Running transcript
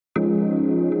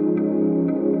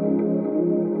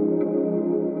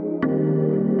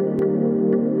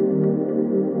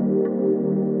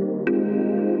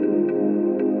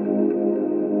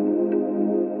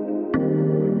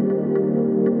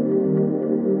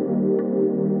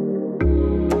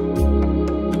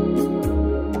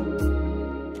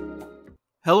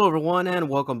Hello everyone and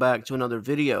welcome back to another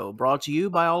video brought to you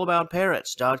by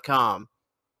allaboutparrots.com.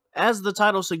 As the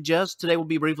title suggests, today we'll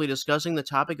be briefly discussing the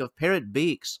topic of parrot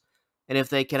beaks and if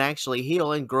they can actually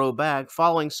heal and grow back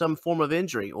following some form of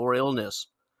injury or illness.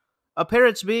 A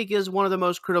parrot's beak is one of the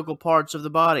most critical parts of the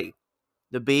body.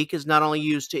 The beak is not only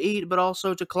used to eat but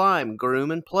also to climb, groom,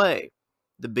 and play.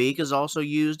 The beak is also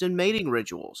used in mating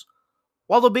rituals.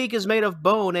 While the beak is made of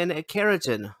bone and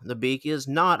keratin, the beak is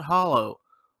not hollow.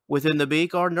 Within the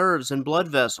beak are nerves and blood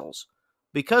vessels.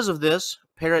 Because of this,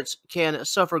 parrots can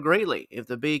suffer greatly if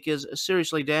the beak is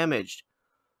seriously damaged.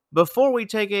 Before we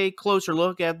take a closer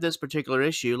look at this particular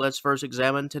issue, let's first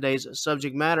examine today's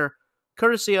subject matter,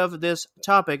 courtesy of this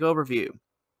topic overview.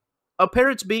 A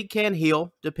parrot's beak can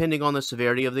heal depending on the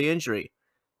severity of the injury.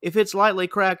 If it's lightly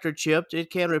cracked or chipped,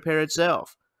 it can repair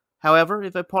itself. However,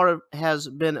 if a part has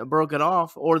been broken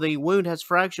off or the wound has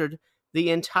fractured the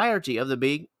entirety of the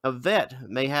beak, a vet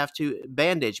may have to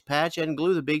bandage, patch, and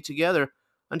glue the beak together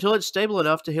until it's stable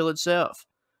enough to heal itself.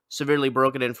 Severely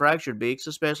broken and fractured beaks,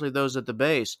 especially those at the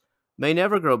base, may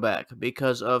never grow back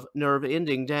because of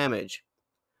nerve-ending damage.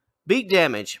 Beak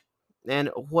damage and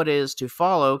what is to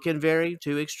follow can vary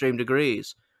to extreme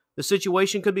degrees. The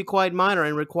situation could be quite minor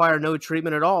and require no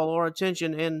treatment at all or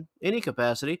attention in any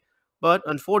capacity, but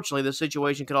unfortunately the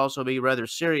situation could also be rather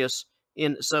serious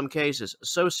in some cases,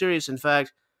 so serious in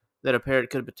fact that a parrot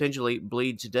could potentially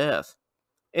bleed to death.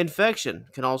 Infection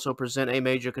can also present a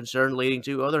major concern leading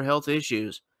to other health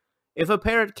issues. If a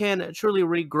parrot can truly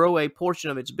regrow a portion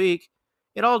of its beak,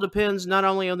 it all depends not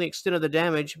only on the extent of the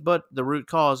damage, but the root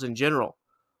cause in general.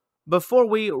 Before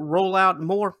we roll out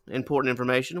more important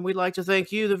information, we'd like to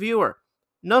thank you, the viewer.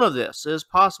 None of this is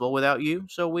possible without you,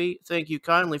 so we thank you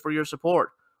kindly for your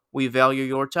support. We value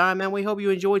your time, and we hope you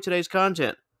enjoy today's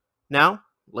content. Now,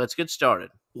 let's get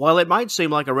started. While it might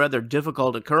seem like a rather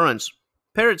difficult occurrence,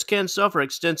 parrots can suffer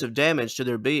extensive damage to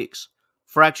their beaks.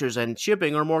 Fractures and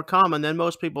chipping are more common than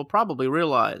most people probably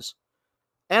realize.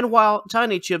 And while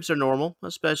tiny chips are normal,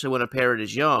 especially when a parrot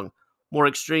is young, more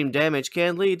extreme damage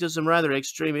can lead to some rather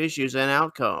extreme issues and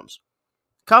outcomes.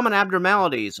 Common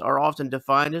abnormalities are often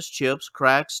defined as chips,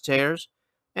 cracks, tears,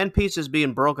 and pieces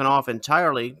being broken off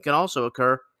entirely can also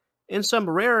occur. In some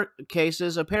rare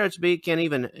cases, a parrot's beak can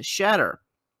even shatter.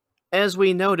 As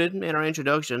we noted in our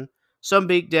introduction, some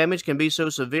beak damage can be so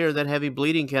severe that heavy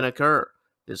bleeding can occur.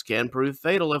 This can prove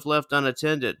fatal if left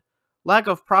unattended. Lack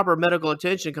of proper medical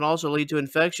attention can also lead to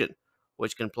infection,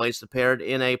 which can place the parrot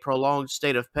in a prolonged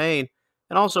state of pain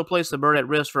and also place the bird at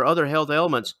risk for other health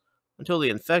ailments until the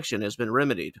infection has been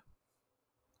remedied.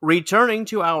 Returning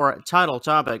to our title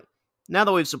topic, now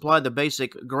that we've supplied the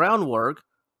basic groundwork,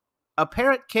 a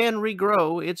parrot can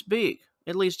regrow its beak,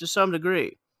 at least to some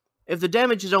degree. If the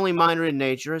damage is only minor in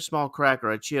nature, a small crack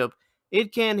or a chip,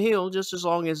 it can heal just as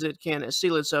long as it can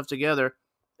seal itself together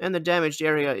and the damaged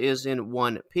area is in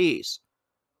one piece.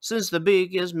 Since the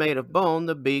beak is made of bone,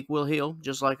 the beak will heal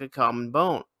just like a common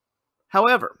bone.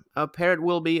 However, a parrot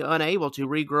will be unable to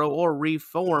regrow or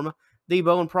reform the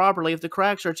bone properly if the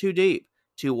cracks are too deep,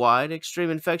 too wide, extreme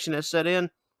infection has set in,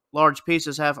 large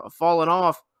pieces have fallen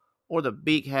off, or the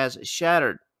beak has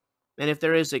shattered. And if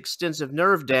there is extensive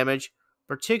nerve damage,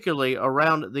 particularly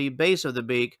around the base of the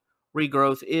beak,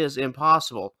 regrowth is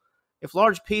impossible. If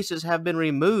large pieces have been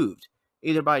removed,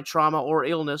 either by trauma or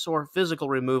illness or physical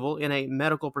removal in a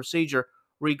medical procedure,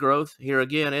 regrowth, here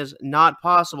again, is not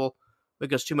possible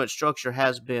because too much structure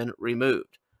has been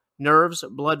removed. Nerves,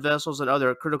 blood vessels, and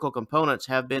other critical components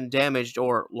have been damaged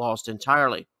or lost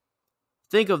entirely.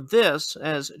 Think of this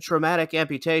as traumatic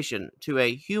amputation to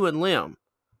a human limb,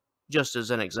 just as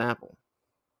an example.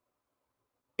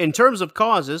 In terms of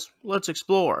causes, let's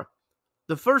explore.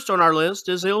 The first on our list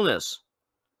is illness.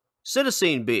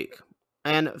 Citizen beak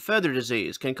and feather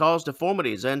disease can cause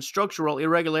deformities and structural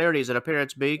irregularities in a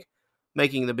parrot's beak,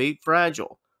 making the beak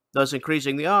fragile, thus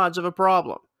increasing the odds of a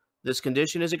problem. This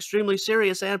condition is extremely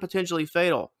serious and potentially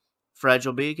fatal.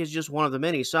 Fragile beak is just one of the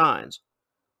many signs.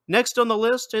 Next on the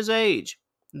list is age.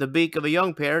 The beak of a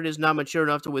young parrot is not mature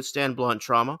enough to withstand blunt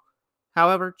trauma.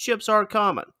 However, chips are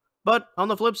common. But on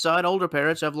the flip side, older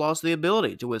parrots have lost the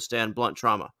ability to withstand blunt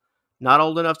trauma. Not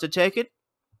old enough to take it,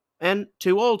 and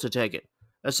too old to take it.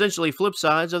 Essentially flip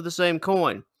sides of the same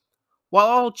coin. While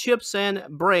all chips and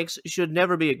breaks should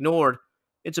never be ignored,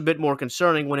 it's a bit more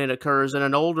concerning when it occurs in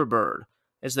an older bird,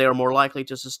 as they are more likely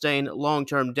to sustain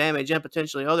long-term damage and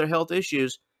potentially other health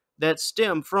issues that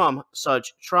stem from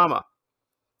such trauma.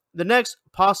 The next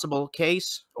possible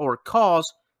case or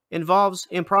cause involves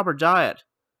improper diet.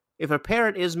 If a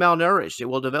parrot is malnourished, it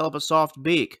will develop a soft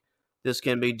beak. This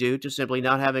can be due to simply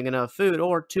not having enough food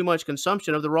or too much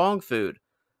consumption of the wrong food.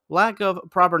 lack of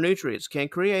proper nutrients can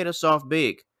create a soft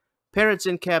beak. Parrots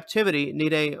in captivity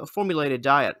need a formulated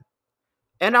diet.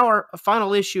 And our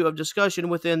final issue of discussion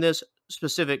within this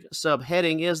specific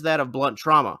subheading is that of blunt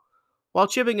trauma. While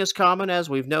chipping is common, as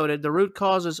we've noted, the root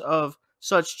causes of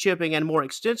such chipping and more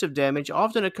extensive damage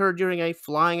often occur during a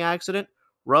flying accident,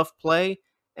 rough play,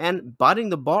 and biting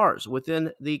the bars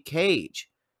within the cage.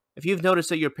 If you've noticed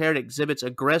that your parrot exhibits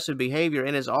aggressive behavior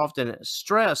and is often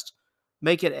stressed,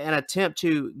 make it an attempt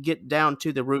to get down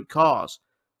to the root cause.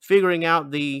 Figuring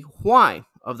out the why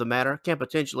of the matter can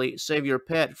potentially save your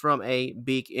pet from a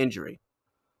beak injury.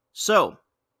 So,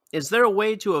 is there a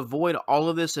way to avoid all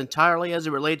of this entirely as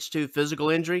it relates to physical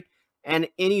injury and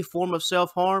any form of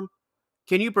self harm?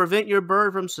 Can you prevent your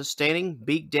bird from sustaining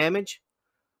beak damage?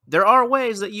 There are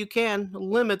ways that you can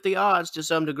limit the odds to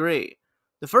some degree.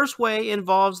 The first way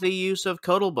involves the use of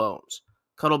cuddle bones.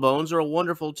 Cuddle bones are a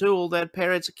wonderful tool that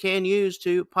parrots can use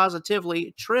to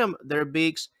positively trim their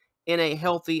beaks in a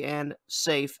healthy and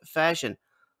safe fashion.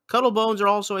 Cuddle bones are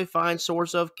also a fine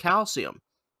source of calcium.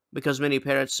 Because many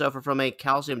parrots suffer from a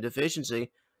calcium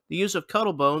deficiency, the use of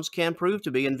cuddle bones can prove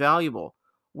to be invaluable.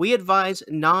 We advise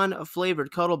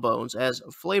non-flavored cuddle bones, as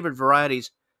flavored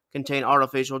varieties contain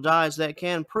artificial dyes that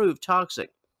can prove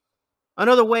toxic.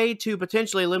 Another way to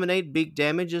potentially eliminate beak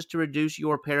damage is to reduce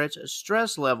your parrot's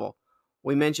stress level.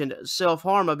 We mentioned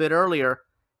self-harm a bit earlier,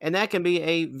 and that can be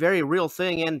a very real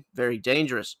thing and very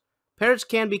dangerous. Parrots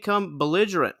can become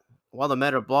belligerent, while the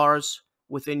metal bars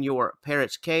within your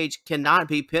parrot's cage cannot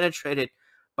be penetrated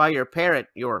by your parrot.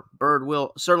 Your bird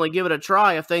will certainly give it a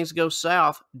try if things go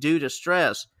south due to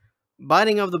stress.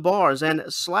 Biting of the bars and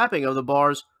slapping of the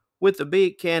bars with the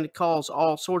beak can cause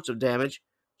all sorts of damage.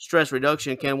 Stress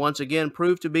reduction can once again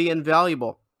prove to be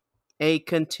invaluable. A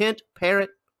content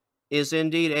parrot is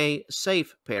indeed a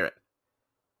safe parrot.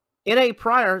 In a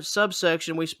prior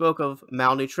subsection, we spoke of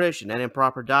malnutrition and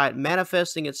improper diet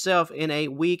manifesting itself in a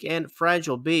weak and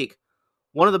fragile beak.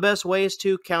 One of the best ways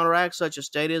to counteract such a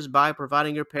state is by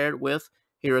providing your parrot with,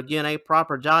 here again, a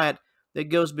proper diet that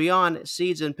goes beyond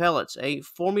seeds and pellets. A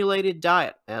formulated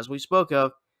diet, as we spoke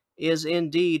of, is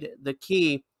indeed the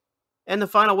key. And the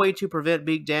final way to prevent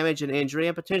beak damage and injury,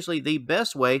 and potentially the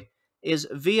best way, is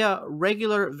via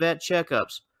regular vet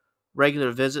checkups.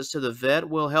 Regular visits to the vet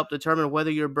will help determine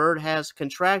whether your bird has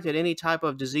contracted any type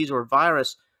of disease or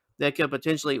virus that could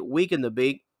potentially weaken the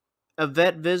beak. A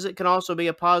vet visit can also be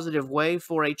a positive way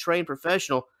for a trained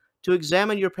professional to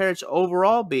examine your parrot's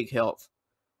overall beak health.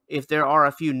 If there are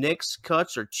a few nicks,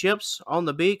 cuts, or chips on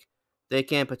the beak, they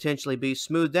can potentially be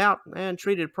smoothed out and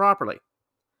treated properly.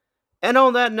 And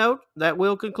on that note, that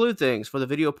will conclude things for the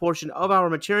video portion of our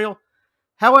material.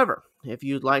 However, if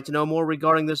you'd like to know more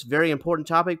regarding this very important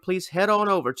topic, please head on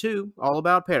over to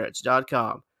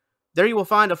allaboutparrots.com. There you will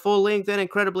find a full-length and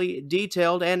incredibly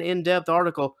detailed and in-depth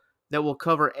article that will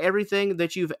cover everything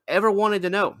that you've ever wanted to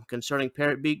know concerning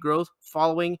parrot beak growth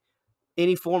following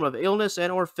any form of illness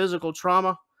and or physical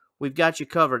trauma. We've got you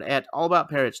covered at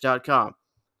allaboutparrots.com.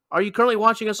 Are you currently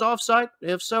watching us off-site?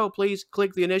 If so, please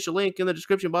click the initial link in the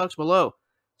description box below.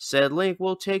 Said link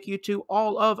will take you to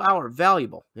all of our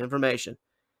valuable information.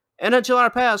 And until our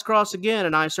paths cross again,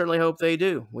 and I certainly hope they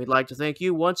do, we'd like to thank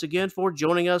you once again for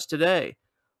joining us today.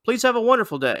 Please have a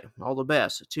wonderful day. All the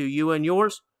best to you and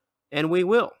yours, and we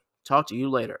will talk to you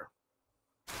later.